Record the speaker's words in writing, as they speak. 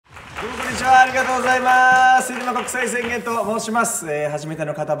どうもこんにちは、ありがとうございます。入間国際宣言と申します。初めて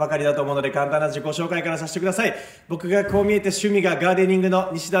の方ばかりだと思うので簡単な自己紹介からさせてください。僕がこう見えて趣味がガーデニングの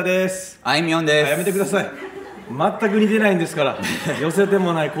西田です。あいみょんです。やめてください。全く似てないんですから寄せて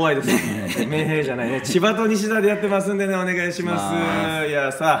もない、怖いです名兵じゃないね。千葉と西田でやってますんでね、お願いします。い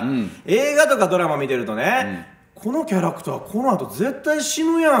やさ、映画とかドラマ見てるとね、このキャラクターこの後絶対死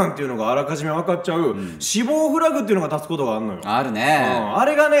ぬやんっていうのがあらかじめ分かっちゃう、死亡フラグっていうのが立つことがあるのよ。あるね、あ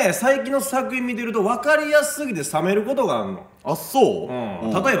れがね、最近の作品見てると分かりやすすぎて冷めることがあるの。あ、そ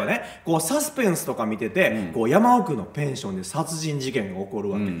う、例えばね、こうサスペンスとか見てて、こう山奥のペンションで殺人事件が起こ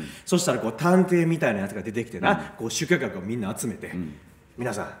るわけ、そしたらこう探偵みたいなやつが出てきてな、こう主客をみんな集めて、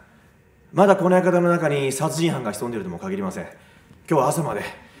皆さんまだこの館の中に殺人犯が潜んでいるとも限りません。今日は朝まで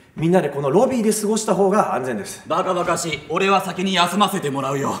みんなでこのロビーで過ごした方が安全です。バカバカしい。俺は先に休ませてもら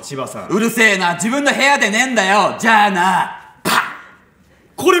うよ。千葉さん、うるせえな。自分の部屋でねえんだよ。じゃあな。パッ。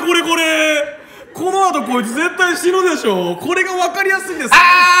これこの後こいつ絶対死ぬでしょ。これが分かりやすいです。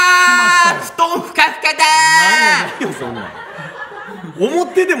あー、布団ふかふかだー。何よそんな思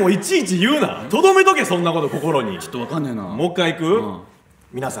っててもいちいち言うな。とどめとけ、そんなこと心に。ちょっと分かんねえな。もう一回行く、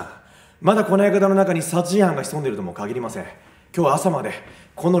皆さんまだこの館の中に殺人犯が潜んでいるとも限りません。今日は朝まで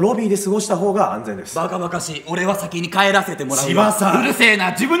このロビーで過ごした方が安全です。バカバカしい。俺は先に帰らせてもらうよ。千葉さん、うるせえ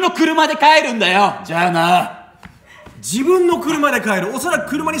な。自分の車で帰るんだよ。じゃあな。自分の車で帰る。おそらく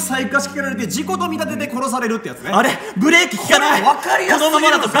車に細工が仕掛けられて事故と見立てて殺されるってやつね。あれ、ブレーキ効かない。分かりやすい。このま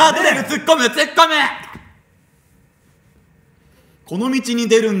まだとガードレール突っ込む。この道に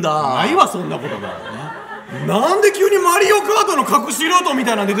出るんだ。ないわそんなことが。なんで急にマリオカートの隠しルートみ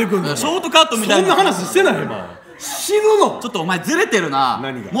たいなの出てくるの。ショートカットみたいな。そんな話してない今。死ぬの。ちょっとお前ずれてるな。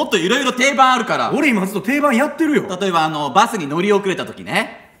何が。もっといろいろ定番あるから。俺今ずっと定番やってるよ。例えばバスに乗り遅れた時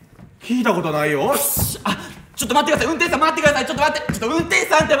ね。聞いたことないよ。あ、ちょっと待ってください。運転手さん待ってください。ちょっと待って。ちょっと運転手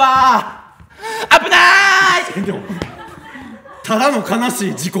さんってば危ない。でもただの悲し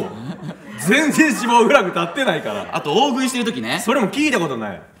い事故。全然死亡フラグ立ってないから。あと大食いしてる時ね。それも聞いたこと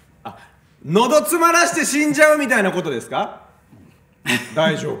ない。あ、喉詰まらして死んじゃうみたいなことですか。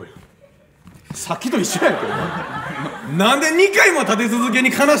大丈夫よ。さっきと一緒やけどな。なんで2回も立て続けに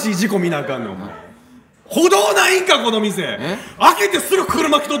悲しい事故見なあかんのお前。歩道ないんかこの店。開けてすぐ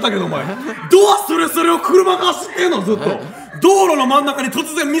車来とったけどお前、ドアスレスレを車が走ってんのずっと。道路の真ん中に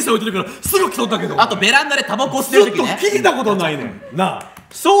突然店置いてるからすぐ来とったけど。あとベランダでタバコ吸ってる時ね。ずっと聞いたことないねんなあ。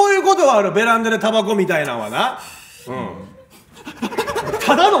そういうことはある。ベランダでタバコみたいなのはな。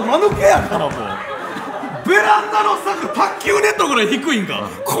ただの間抜けやからもう。ベランダの柵卓球ネットぐらい低いんか。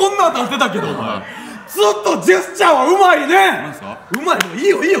こんなん立ってたけどお前ずっとジェスチャーはうまいね。うまいの。いい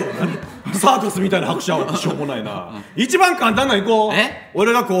よいいよ。サーカスみたいな拍手はしょうもないな。一番簡単な行こう。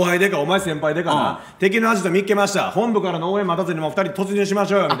俺が後輩でかお前先輩でかな。敵のアジト見っけました。本部からの応援待たずにもう2人突入しま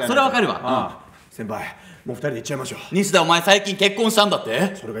しょうよみたいな。それわかるわ。先輩もう2人で行っちゃいましょう。西田、お前最近結婚したんだっ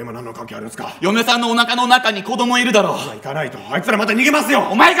て。それが今何の関係あるんですか。嫁さんのお腹の中に子供いるだろ。行かないとあいつらまた逃げますよ。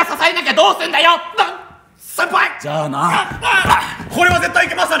お前が支えなきゃどうすんだよ。先輩。じゃあな。これは絶対い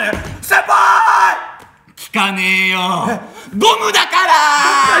けましたね先輩。聞かねえよ。ゴムだから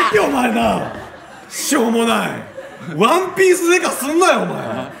絶対行けお前な。しょうもない。ワンピースデカすんなよお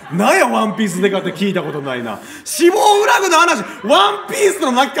前。なんやワンピースデカって聞いたことないな。死亡フラグの話ワンピース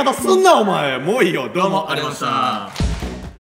の泣き方すんなお前。もういいよ。どうもありがとうございました。